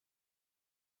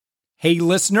Hey,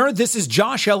 listener, this is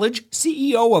Josh Elledge,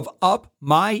 CEO of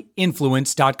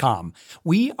UpMyInfluence.com.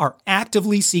 We are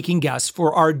actively seeking guests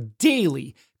for our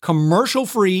daily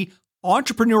commercial-free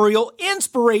entrepreneurial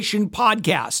inspiration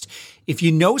podcast. If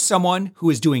you know someone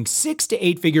who is doing 6 to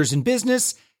 8 figures in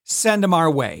business, send them our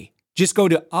way. Just go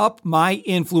to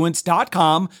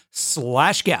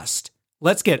UpMyInfluence.com/guest.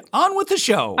 Let's get on with the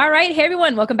show. All right. Hey,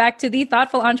 everyone. Welcome back to The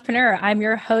Thoughtful Entrepreneur. I'm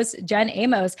your host, Jen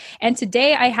Amos. And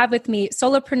today I have with me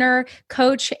solopreneur,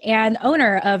 coach, and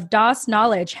owner of Daas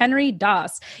Knowledge, Henry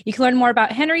Daas. You can learn more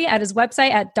about Henry at his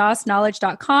website at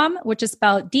daasknowledge.com, which is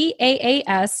spelled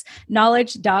DAAS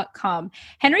knowledge.com.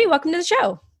 Henry, welcome to the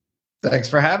show. Thanks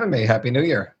for having me. Happy New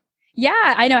Year.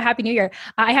 Yeah, I know. Happy New Year.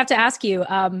 I have to ask you,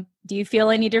 do you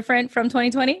feel any different from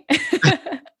 2020?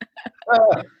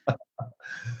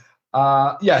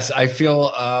 Yes, I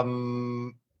feel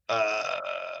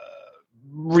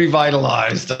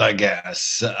revitalized, I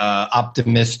guess.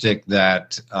 Optimistic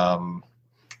that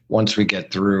once we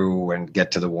get through and get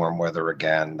to the warm weather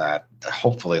again, that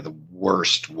hopefully the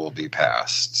worst will be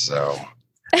past. So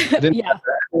I didn't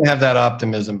have that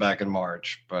optimism back in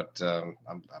March, but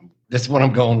this is what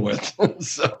I'm going with.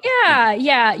 So.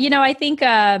 Yeah. You know, I think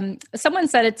someone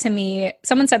said this to me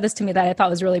that I thought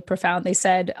was really profound. They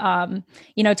said,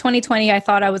 2020, I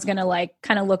thought I was going to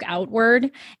kind of look outward,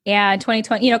 and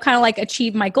 2020, kind of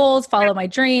achieve my goals, follow my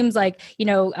dreams,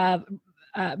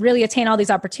 really attain all these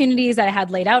opportunities that I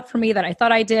had laid out for me that I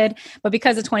thought I did. But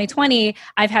because of 2020,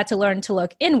 I've had to learn to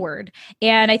look inward.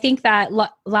 And I think that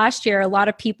last year, a lot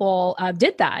of people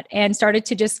did that and started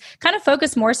to just kind of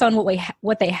focus more so on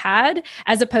what they had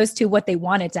as opposed to what they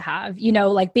wanted to have,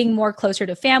 being more closer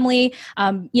to family,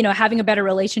 having a better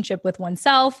relationship with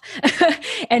oneself.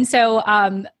 And so,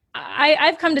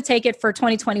 I've come to take it for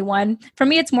 2021. For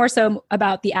me, it's more so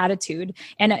about the attitude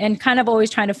and kind of always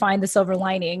trying to find the silver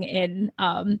lining in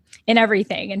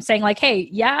everything and saying hey,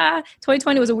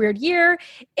 2020 was a weird year.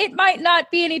 It might not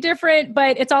be any different,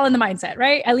 but it's all in the mindset,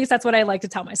 right? At least that's what I like to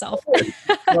tell myself.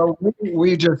 Well,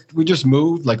 we just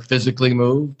moved, physically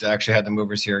moved. I actually had the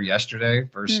movers here yesterday,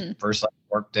 first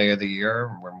work day of the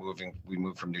year. We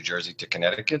moved from New Jersey to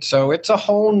Connecticut. So it's a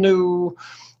whole new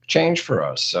change for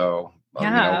us. So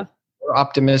we're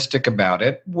optimistic about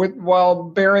it, while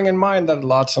bearing in mind that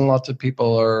lots and lots of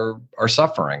people are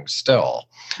suffering still.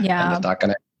 Yeah, and it's not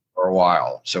going to end for a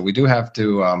while. So we do have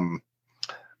to,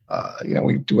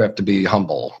 be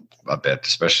humble a bit,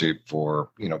 especially for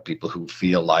people who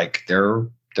feel like they're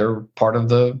part of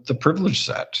the privileged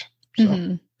set. So.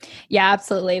 Mm-hmm. Yeah,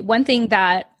 absolutely. One thing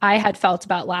that I had felt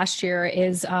about last year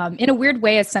is, in a weird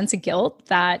way, a sense of guilt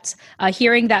that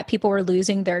hearing that people were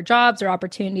losing their jobs or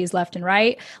opportunities left and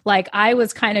right, I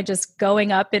was kind of just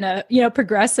going up in a,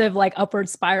 progressive, upward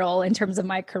spiral in terms of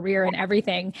my career and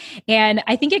everything. And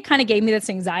I think it kind of gave me this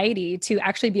anxiety to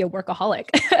actually be a workaholic.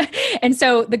 And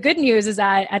so the good news is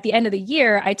that at the end of the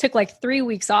year, I took 3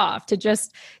 weeks off to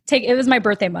just it was my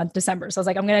birthday month, December. So I was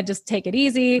I'm going to just take it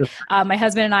easy. My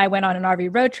husband and I went on an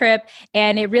RV road trip,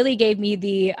 and it really gave me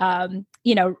the,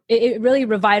 it really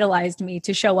revitalized me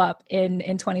to show up in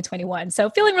 2021. So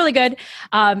feeling really good.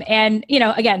 And,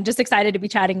 again, just excited to be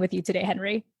chatting with you today,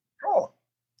 Henry. Cool.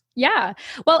 Yeah.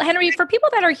 Well, Henry, for people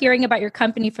that are hearing about your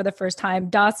company for the first time,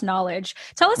 Daas Knowledge,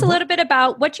 tell us a little bit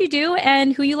about what you do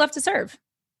and who you love to serve.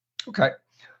 Okay.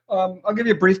 I'll give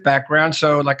you a brief background.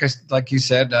 So like you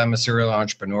said, I'm a serial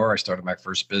entrepreneur. I started my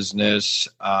first business.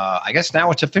 I guess now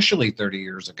it's officially 30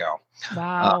 years ago.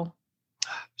 Wow.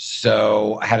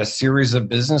 So I had a series of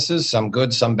businesses, some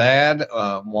good, some bad.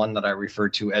 One that I refer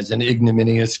to as an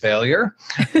ignominious failure.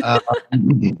 I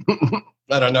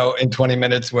don't know in 20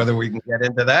 minutes whether we can get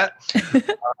into that.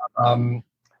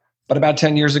 But about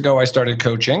 10 years ago, I started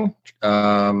coaching.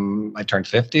 I turned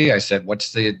 50. I said,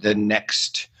 what's the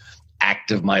next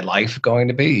act of my life going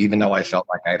to be, even though I felt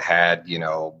like I'd had, 8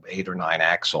 or 9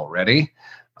 acts already.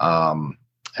 And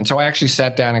so I actually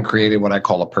sat down and created what I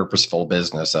call a purposeful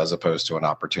business, as opposed to an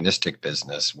opportunistic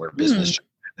business where business just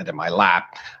landed in my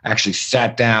lap. I actually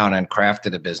sat down and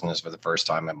crafted a business for the first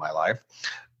time in my life.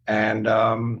 And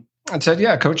I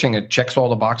said, coaching, it checks all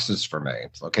the boxes for me.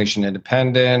 It's location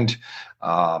independent.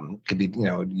 Could be,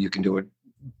 you can do it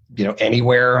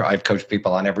anywhere. I've coached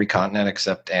people on every continent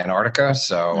except Antarctica.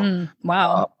 So,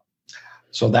 wow.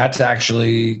 So that's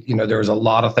actually, there's a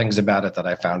lot of things about it that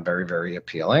I found very, very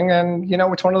appealing. And,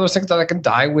 it's one of those things that I can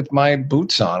die with my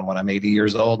boots on when I'm 80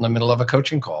 years old in the middle of a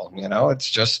coaching call. It's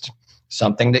just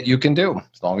something that you can do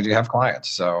as long as you have clients.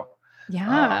 So,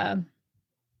 yeah.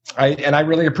 I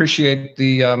really appreciate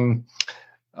the,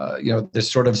 this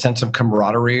sort of sense of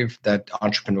camaraderie that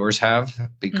entrepreneurs have,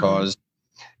 because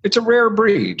it's a rare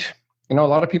breed. A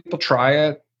lot of people try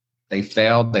it they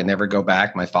failed. They never go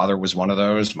back. My father was one of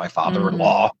those. My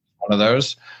father-in-law, one of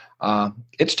those.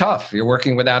 It's tough. You're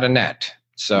working without a net.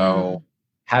 So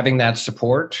having that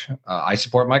support, I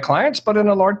support my clients, but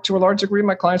to a large degree,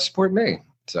 my clients support me.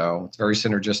 So it's very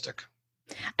synergistic.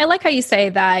 I like how you say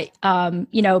that,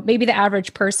 maybe the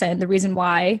average person, the reason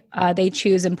why they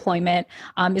choose employment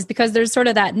is because there's sort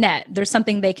of that net. There's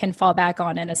something they can fall back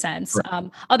on in a sense.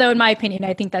 Right. Although in my opinion,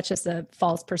 I think that's just a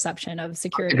false perception of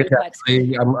security.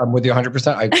 I'm with you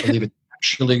 100%. I believe it's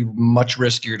actually much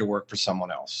riskier to work for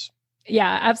someone else.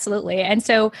 Yeah, absolutely. And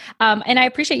so, and I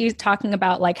appreciate you talking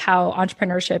about like how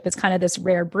entrepreneurship is kind of this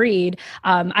rare breed.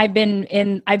 I've been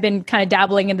kind of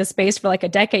dabbling in the space for like a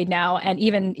decade now. And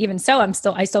even so,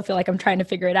 I still feel like I'm trying to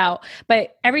figure it out.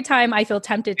 But every time I feel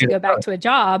tempted to go back to a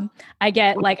job,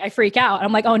 I freak out.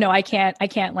 I'm like, oh no, I can't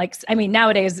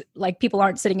nowadays, like people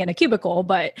aren't sitting in a cubicle,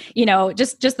 but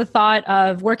just the thought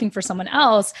of working for someone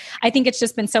else, I think it's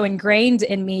just been so ingrained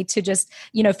in me to just,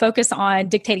 focus on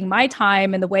dictating my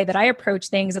time and the way that I approach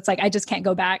things. It's like I just can't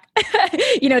go back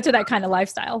to that kind of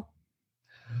lifestyle.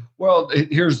 Well,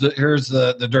 here's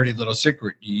the dirty little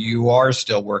secret. You are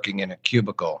still working in a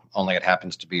cubicle, only it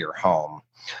happens to be your home,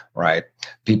 right?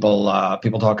 People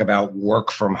talk about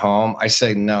work from home. I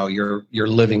say no, you're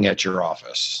living at your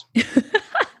office.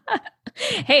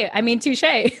 Hey, I mean, touche.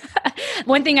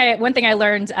 One thing I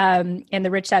learned in the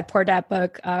Rich Dad Poor Dad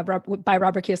book by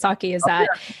Robert Kiyosaki is that,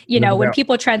 when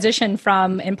people transition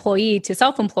from employee to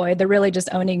self-employed, they're really just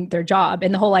owning their job.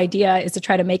 And the whole idea is to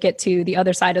try to make it to the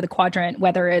other side of the quadrant,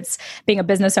 whether it's being a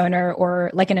business owner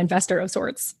or like an investor of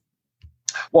sorts.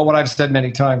 Well, what I've said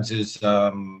many times is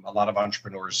a lot of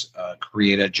entrepreneurs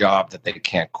create a job that they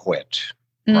can't quit,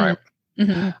 right?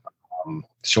 Mm-hmm.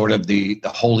 Sort of the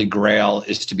holy grail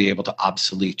is to be able to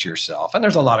obsolete yourself. And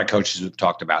there's a lot of coaches who've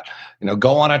talked about,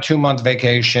 go on a 2-month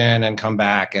vacation and come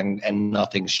back and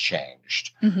nothing's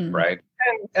changed, right?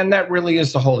 And that really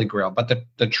is the holy grail. But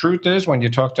the truth is, when you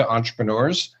talk to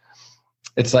entrepreneurs,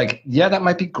 it's like, yeah, that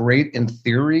might be great in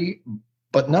theory,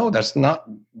 but no, that's not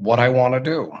what I want to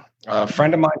do. A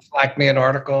friend of mine slacked me an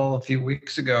article a few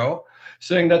weeks ago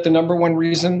saying that the number one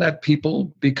reason that people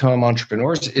become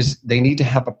entrepreneurs is they need to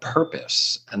have a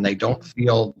purpose, and they don't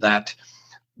feel that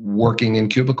working in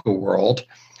cubicle world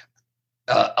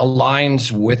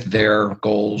aligns with their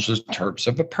goals in terms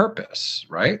of a purpose,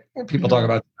 right? And people talk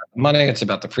about money, it's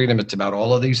about the freedom, it's about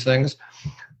all of these things.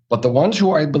 But the ones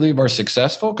who I believe are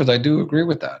successful, because I do agree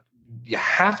with that, you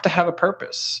have to have a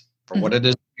purpose for what it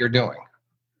is you're doing.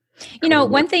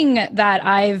 One thing that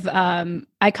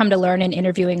I come to learn in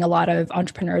interviewing a lot of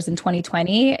entrepreneurs in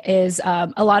 2020 is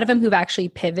a lot of them who've actually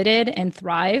pivoted and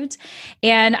thrived.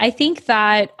 And I think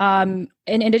that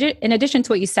in addition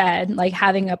to what you said, like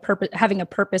having a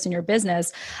purpose in your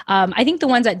business, I think the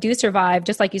ones that do survive,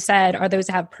 just like you said, are those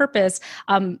that have purpose,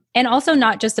 and also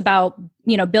not just about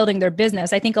building their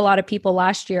business. I think a lot of people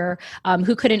last year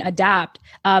who couldn't adapt,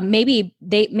 maybe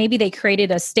they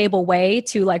created a stable way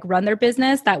to like run their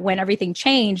business that when everything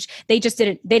changed, they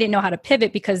didn't know how to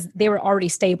pivot because they were already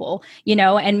stable,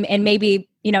 and maybe,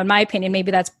 in my opinion,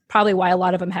 maybe that's probably why a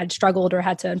lot of them had struggled or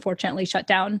had to unfortunately shut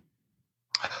down.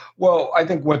 Well, I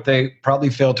think what they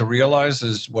probably failed to realize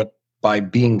is by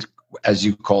being, as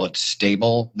you call it,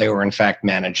 stable, they were in fact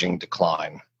managing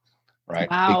decline, right?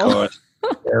 Wow. Because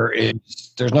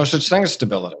there's no such thing as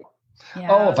stability. Yeah.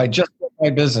 Oh, if I just built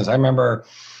my business. I remember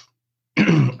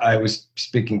I was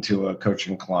speaking to a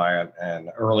coaching client and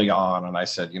early on, and I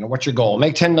said, what's your goal?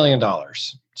 Make $10 million.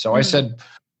 So I said,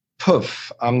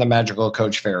 poof, I'm the magical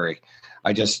coach fairy.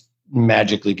 I just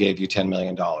magically gave you $10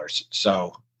 million.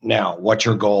 So now what's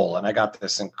your goal? And I got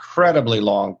this incredibly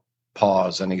long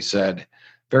pause. And he said,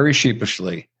 very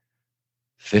sheepishly,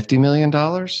 $50 million?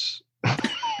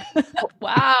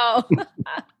 Wow.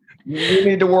 We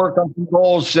need to work on some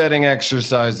goal setting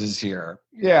exercises here.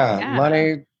 Yeah.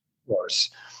 Money, of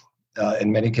course.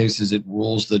 In many cases, it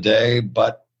rules the day,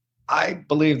 but I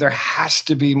believe there has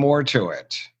to be more to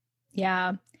it.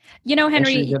 Yeah.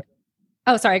 Henry.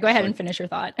 Oh, sorry. Go ahead and finish your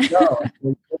thought. No,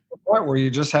 the point where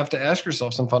you just have to ask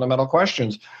yourself some fundamental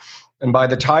questions. And by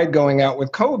the tide going out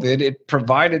with COVID, it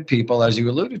provided people, as you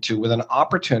alluded to, with an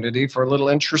opportunity for a little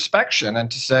introspection and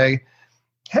to say,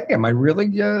 hey, am I really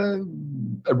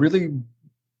doing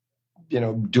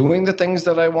the things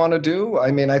that I want to do?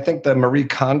 I mean, I think the Marie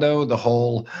Kondo, the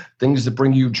whole things that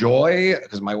bring you joy,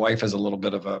 because my wife is a little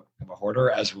bit of a hoarder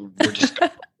as we're just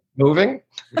moving.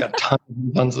 We've got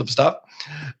tons of stuff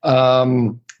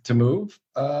to move.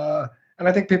 And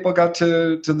I think people got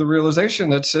to the realization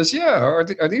that says, are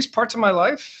these parts of my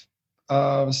life?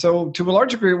 So to a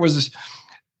large degree, there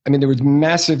was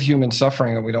massive human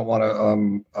suffering, and we don't want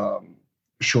to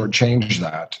shortchange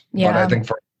that. Yeah. But I think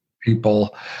for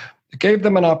people, it gave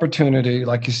them an opportunity,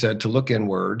 like you said, to look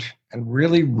inward and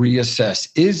really reassess,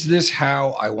 is this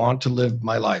how I want to live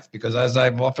my life? Because as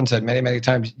I've often said many, many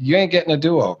times, you ain't getting a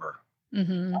do-over.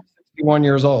 Mm-hmm. I'm 61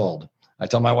 years old. I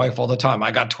tell my wife all the time,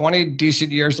 I got 20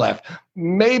 decent years left,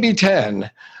 maybe 10.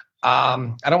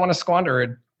 I don't want to squander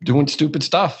it doing stupid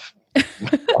stuff. I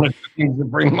want to do things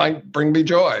that bring me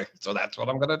joy. So that's what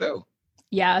I'm going to do.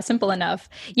 Yeah, simple enough.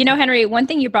 You know, Henry, one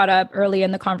thing you brought up early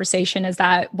in the conversation is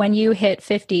that when you hit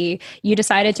 50, you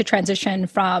decided to transition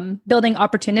from building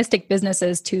opportunistic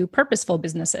businesses to purposeful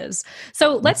businesses.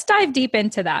 So let's dive deep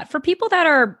into that. For people that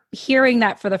are hearing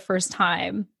that for the first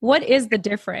time, what is the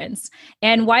difference?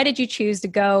 And why did you choose to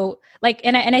go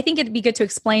and I think it'd be good to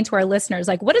explain to our listeners,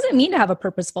 like, what does it mean to have a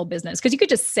purposeful business? Because you could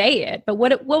just say it, but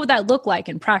what would that look like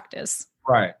in practice?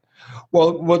 Right.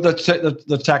 Well, let's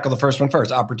tackle the first one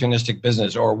first, opportunistic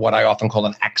business, or what I often call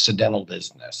an accidental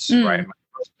business, right? My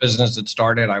first business that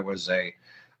started, I was an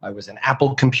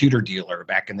Apple computer dealer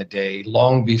back in the day,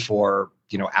 long before,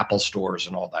 Apple stores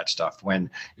and all that stuff, when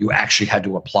you actually had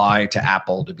to apply to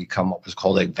Apple to become what was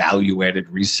called a value-added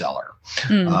reseller.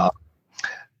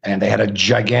 And they had a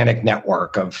gigantic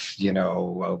network of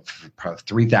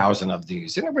 3,000 of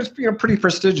these. And it was pretty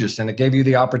prestigious. And it gave you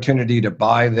the opportunity to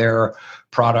buy their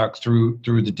product through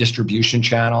the distribution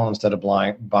channel instead of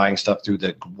buying stuff through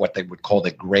what they would call the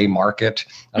gray market.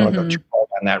 I don't want to go too far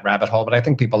down that rabbit hole, but I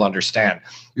think people understand.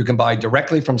 You can buy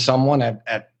directly from someone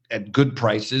at good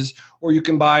prices, or you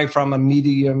can buy from a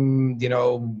medium,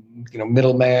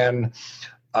 middleman.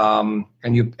 And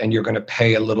you're going to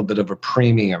pay a little bit of a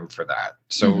premium for that.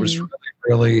 So it was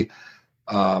really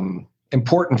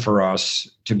important for us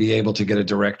to be able to get a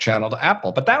direct channel to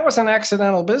Apple. But that was an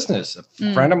accidental business. A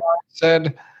friend of mine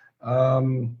said, I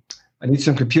need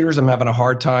some computers. I'm having a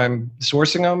hard time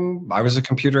sourcing them. I was a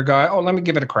computer guy. Oh, let me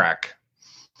give it a crack.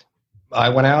 I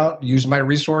went out, used my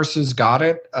resources, got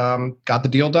it, got the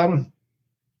deal done.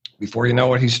 Before you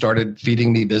know it, he started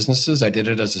feeding me businesses. I did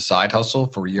it as a side hustle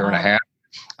for a year and a half.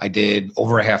 I did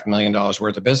over $500,000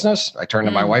 worth of business. I turned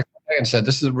to my wife one day and said,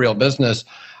 "This is a real business.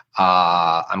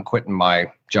 I'm quitting my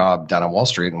job down on Wall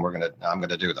Street, and I'm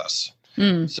gonna do this."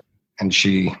 So, and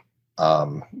she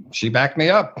backed me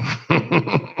up,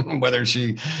 whether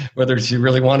she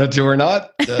really wanted to or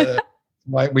not.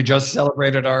 We just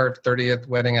celebrated our 30th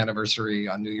wedding anniversary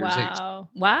on New Year's Eve.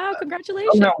 Wow!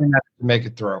 Congratulations! No, we managed to make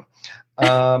it through.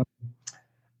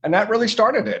 And that really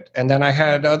started it. And then I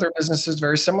had other businesses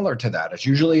very similar to that. It's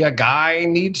usually a guy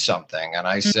needs something, and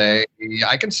I say,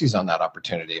 I can seize on that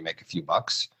opportunity and make a few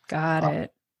bucks. Got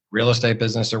it. Real estate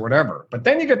business or whatever. But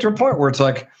then you get to a point where it's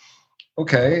like,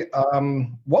 okay,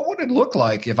 what would it look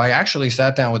like if I actually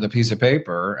sat down with a piece of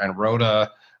paper and wrote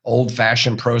a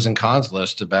old-fashioned pros and cons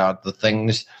list about the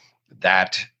things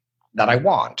that I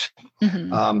want?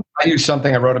 I use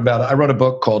something I wrote a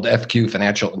book called FQ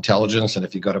Financial Intelligence. And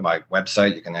if you go to my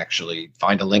website, you can actually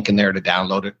find a link in there to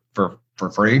download it for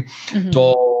free.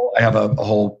 So I have a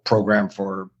whole program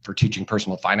for teaching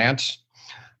personal finance.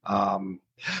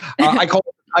 I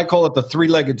call it the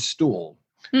three-legged stool.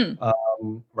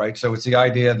 Right. So it's the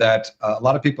idea that a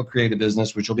lot of people create a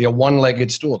business, which will be a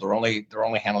one-legged stool. They're only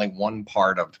handling one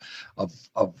part of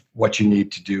what you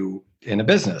need to do in a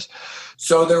business.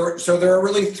 So there are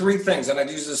really three things, and I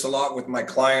use this a lot with my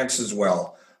clients as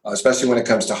well, especially when it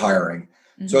comes to hiring.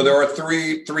 So there are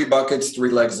three buckets, three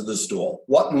legs of the stool.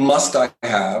 What must I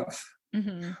have?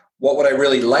 What would I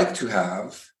really like to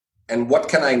have? And what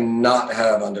can I not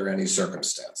have under any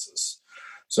circumstances?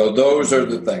 So those are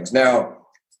the things. Now,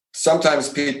 sometimes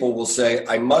people will say,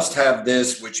 I must have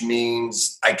this, which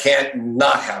means I can't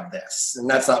not have this. And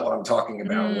that's not what I'm talking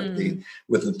about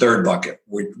with the third bucket.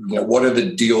 What are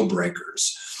the deal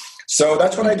breakers? So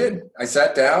that's what I did. I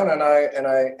sat down and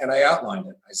I outlined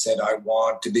it. I said, I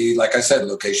want to be, like I said,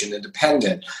 location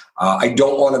independent. I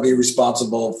don't want to be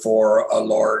responsible for a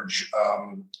large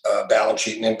balance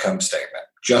sheet and income statement,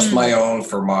 just my own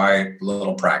for my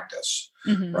little practice,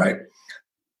 right?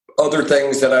 Other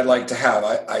things that I'd like to have.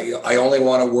 I only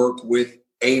want to work with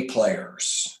A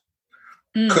players.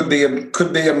 Could be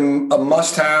a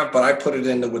must have, but I put it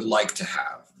in the would like to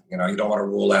have. You don't want to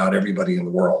rule out everybody in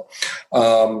the world.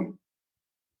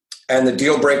 And the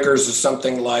deal breakers is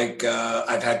something like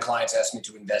I've had clients ask me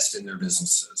to invest in their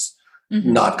businesses.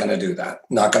 Not going to do that.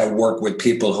 Not going to work with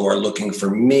people who are looking for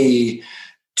me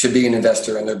to be an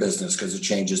investor in their business because it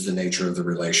changes the nature of the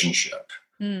relationship.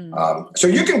 So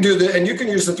you can do that, and you can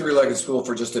use the three-legged stool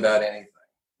for just about anything,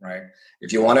 right?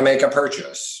 If you want to make a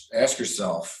purchase, ask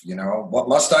yourself, what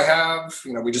must I have?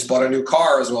 We just bought a new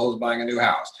car as well as buying a new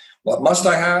house. What must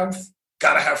I have?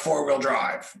 Got to have four-wheel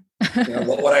drive.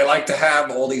 What I like to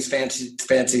have, all these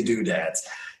fancy doodads.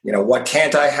 What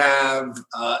can't I have?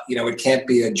 It can't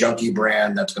be a junky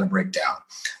brand that's going to break down.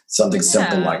 Something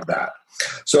simple like that.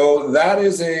 So that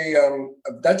is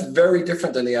that's very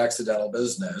different than the accidental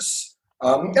business.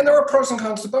 And there are pros and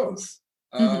cons to both.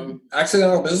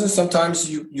 Accidental business, sometimes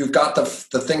you've got the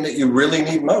thing that you really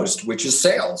need most, which is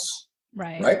sales.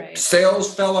 Right.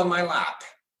 Sales fell on my lap.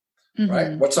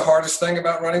 Right. What's the hardest thing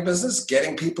about running business?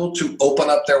 Getting people to open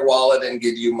up their wallet and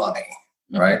give you money.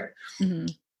 Right.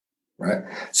 Right.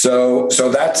 So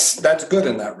that's good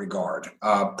in that regard.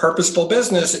 Purposeful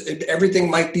business, everything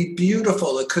might be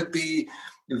beautiful. It could be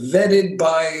vetted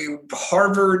by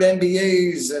Harvard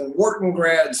MBAs and Wharton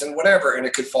grads and whatever, and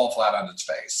it could fall flat on its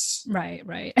face. Right.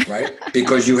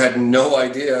 Because you had no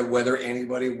idea whether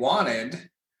anybody wanted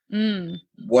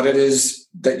what it is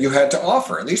that you had to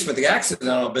offer. At least with the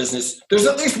accidental business, there's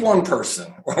at least one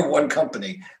person or one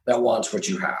company that wants what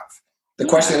you have. The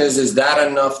question is that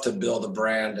enough to build a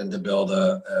brand and to build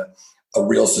a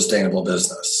real sustainable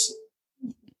business?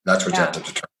 That's what you have to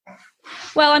determine.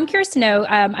 Well, I'm curious to know,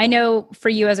 I know for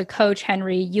you as a coach,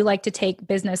 Henry, you like to take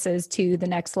businesses to the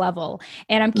next level.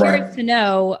 And I'm curious to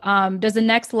know, does the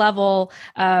next level,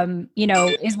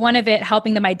 is one of it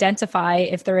helping them identify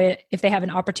if they have an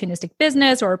opportunistic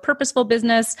business or a purposeful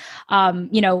business?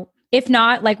 If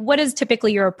not, like what is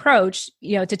typically your approach,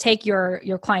 to take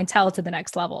your clientele to the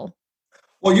next level?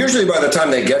 Well, usually by the time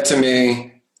they get to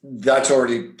me, that's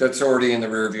already in the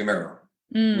rearview mirror.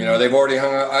 They've already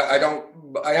hung out.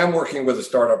 I am working with a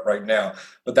startup right now,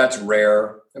 but that's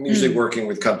rare. I'm usually working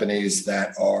with companies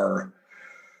that are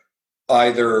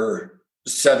either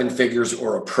 7 figures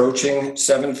or approaching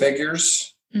 7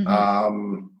 figures. There's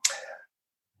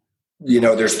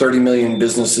 30 million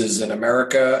businesses in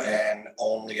America, and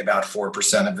only about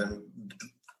 4% of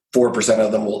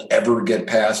them will ever get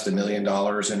past $1 million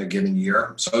in a given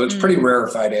year. So it's pretty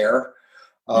rarefied air.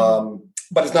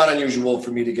 But it's not unusual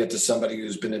for me to get to somebody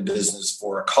who's been in business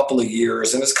for a couple of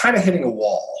years and is kind of hitting a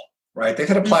wall, right? They've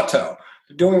hit a plateau.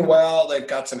 They're doing well. They've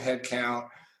got some head count.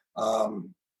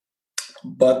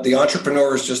 But the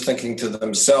entrepreneur is just thinking to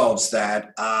themselves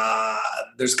that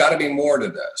there's got to be more to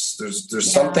this. There's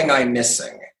something I'm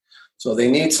missing. So they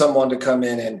need someone to come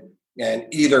in and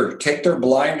either take their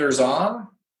blinders on,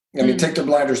 take their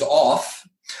blinders off.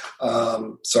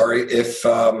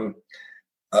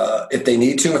 If they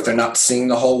need to, if they're not seeing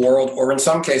the whole world, or in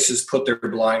some cases put their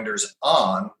blinders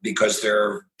on because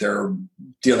they're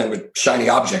dealing with shiny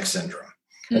object syndrome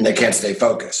and they can't stay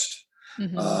focused.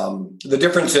 The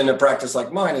difference in a practice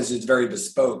like mine is it's very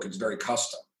bespoke. It's very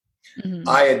custom.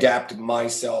 I adapt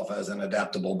myself as an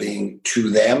adaptable being to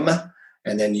them,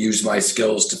 and then use my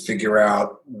skills to figure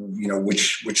out,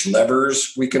 which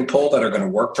levers we can pull that are going to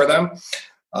work for them,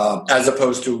 as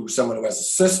opposed to someone who has a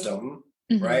system.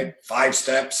 Right? 5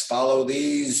 steps, follow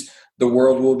these, the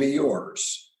world will be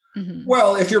yours.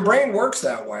 Well, if your brain works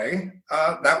that way,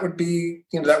 that would be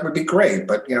great.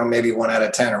 But, maybe 1 out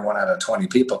of 10 or 1 out of 20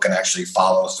 people can actually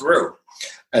follow through.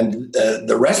 And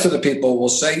the rest of the people will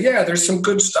say, yeah, there's some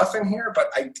good stuff in here, but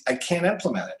I can't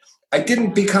implement it. I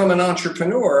didn't become an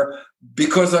entrepreneur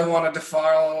because I wanted to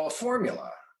follow a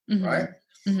formula, right?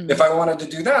 If I wanted to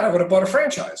do that, I would have bought a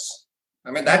franchise.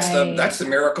 I mean, that's the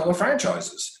miracle of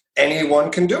franchises.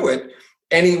 Anyone can do it.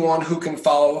 Anyone who can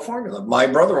follow a formula. My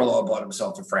brother-in-law bought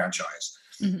himself a franchise.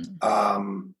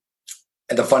 And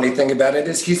the funny thing about it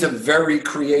is he's a very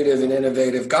creative and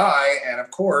innovative guy. And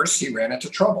of course, he ran into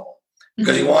trouble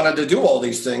because he wanted to do all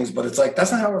these things. But it's like,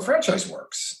 that's not how a franchise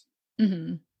works.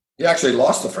 He actually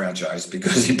lost the franchise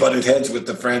because he butted heads with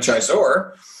the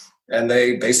franchisor. And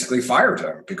they basically fired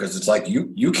him because it's like,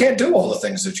 you can't do all the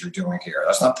things that you're doing here.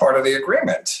 That's not part of the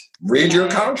agreement. Read your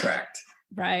contract.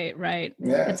 Right.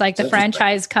 Yeah, it's like the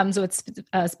franchise comes with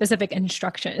specific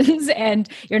instructions and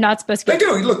you're not supposed to. They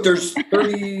do. Look, there's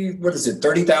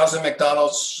 30,000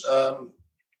 McDonald's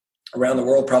around the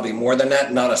world, probably more than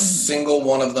that. Not a single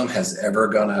one of them has ever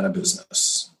gone out of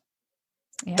business.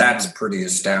 Yeah. That's pretty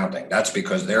astounding. That's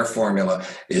because their formula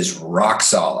is rock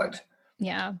solid.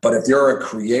 Yeah. But if you're a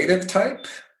creative type,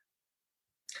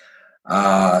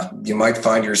 you might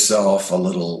find yourself a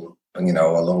little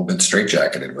bit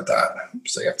straitjacketed with that.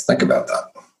 So you have to think about that.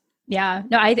 Yeah,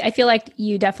 no, I feel like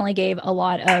you definitely gave a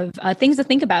lot of things to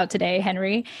think about today,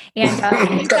 Henry. And I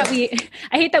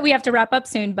hate that we have to wrap up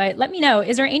soon, but let me know,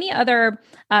 is there any other,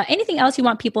 anything else you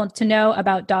want people to know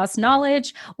about Daas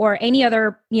knowledge, or any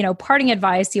other, parting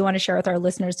advice you want to share with our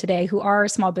listeners today who are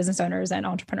small business owners and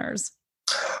entrepreneurs?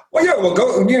 Well, yeah,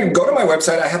 go to my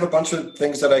website. I have a bunch of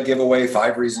things that I give away,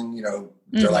 5 reasons,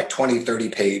 they're like 20, 30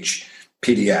 page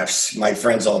PDFs. My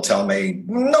friends all tell me,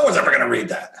 no one's ever going to read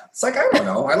that. It's like, I don't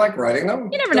know. I like writing them.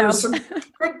 You never know.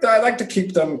 I like to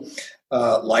keep them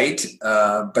light,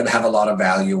 but have a lot of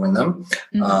value in them.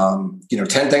 10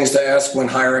 things to ask when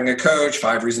hiring a coach,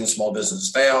 5 reasons small business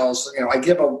fails. I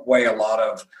give away a lot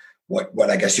of what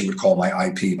I guess you would call my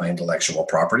IP, my intellectual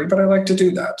property, but I like to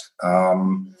do that.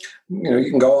 You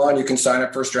can go on, you can sign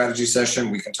up for a strategy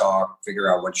session. We can talk,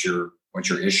 figure out what your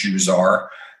issues are.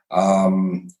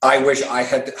 I wish I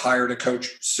had hired a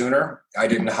coach sooner. I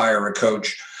didn't hire a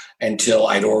coach until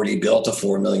I'd already built a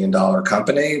 $4 million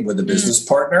company with a business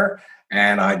partner.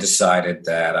 And I decided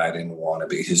that I didn't want to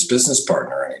be his business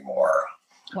partner anymore.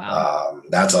 Wow.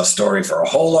 That's a story for a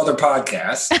whole other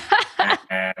podcast.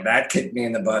 And that kicked me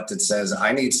in the butt that says,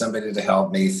 I need somebody to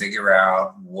help me figure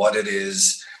out what it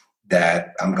is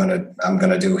that I'm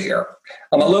gonna do here.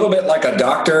 I'm a little bit like a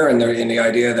doctor in the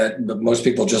idea that most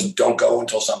people just don't go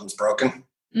until something's broken.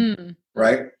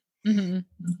 Right? Mm-hmm.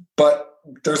 But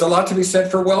there's a lot to be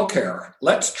said for well care.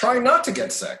 Let's try not to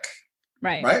get sick.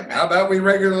 Right. How about we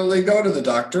regularly go to the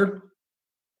doctor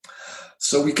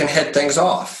so we can head things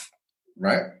off,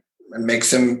 right? And make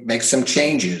some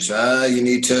changes. You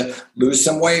need to lose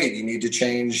some weight. You need to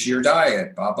change your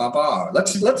diet. Blah blah blah.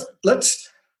 Let's do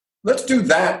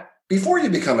that before you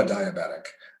become a diabetic,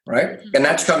 right? And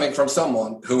that's coming from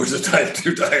someone who is a type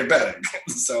 2 diabetic,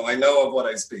 so I know of what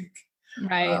I speak.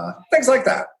 Right. Things like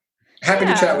that. Happy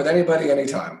to chat with anybody,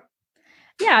 anytime.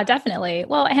 Yeah, definitely.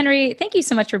 Well, Henry, thank you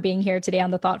so much for being here today on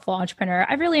The Thoughtful Entrepreneur.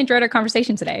 I really enjoyed our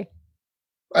conversation today.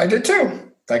 I did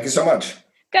too. Thank you so much.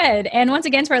 Good. And once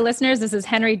again, to our listeners, this is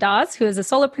Henry Daas, who is a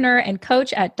solopreneur and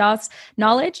coach at Daas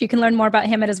Knowledge. You can learn more about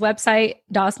him at his website,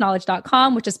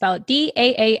 dasknowledge.com, which is spelled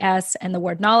DAAS and the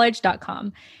word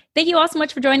knowledge.com. Thank you all so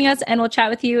much for joining us, and we'll chat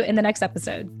with you in the next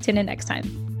episode. Tune in next time.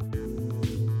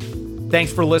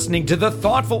 Thanks for listening to The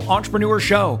Thoughtful Entrepreneur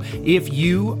Show. If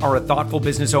you are a thoughtful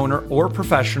business owner or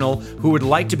professional who would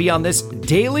like to be on this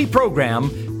daily program,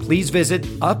 please visit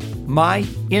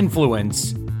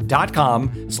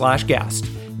upmyinfluence.com/guest.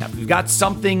 Now, if you've got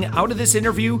something out of this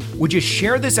interview, would you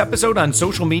share this episode on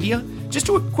social media? Just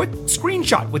do a quick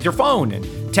screenshot with your phone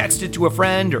and text it to a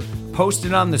friend or post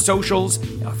it on the socials.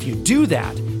 Now, if you do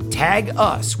that, tag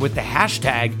us with the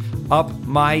hashtag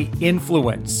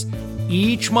UpMyInfluence.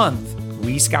 Each month,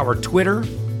 we scour Twitter,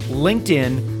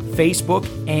 LinkedIn, Facebook,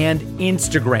 and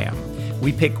Instagram.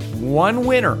 We pick one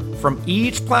winner from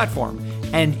each platform,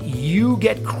 and you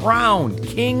get crowned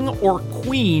king or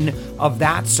queen of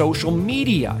that social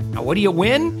media. Now, what do you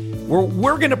win?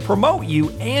 We're going to promote you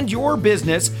and your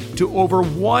business to over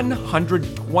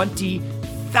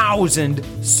 120,000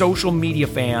 social media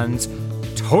fans,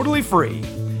 totally free.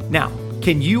 Now,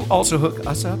 can you also hook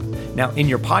us up? Now, in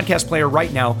your podcast player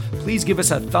right now, please give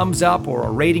us a thumbs up or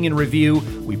a rating and review.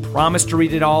 We promise to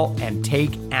read it all and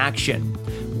take action.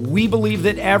 We believe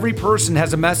that every person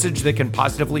has a message that can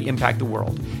positively impact the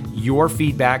world. Your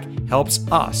feedback helps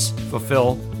us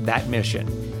fulfill that mission.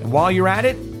 And while you're at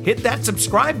it, hit that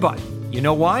subscribe button. You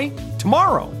know why?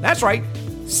 Tomorrow, that's right,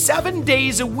 7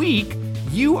 days a week,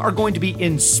 you are going to be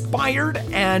inspired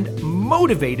and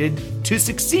motivated to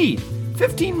succeed.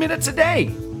 15 minutes a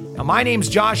day. Now, my name's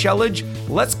Josh Elledge.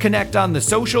 Let's connect on the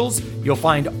socials. You'll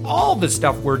find all the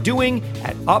stuff we're doing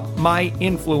at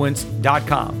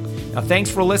upmyinfluence.com. Now, thanks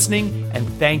for listening, and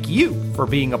thank you for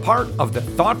being a part of the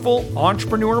Thoughtful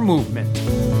Entrepreneur Movement.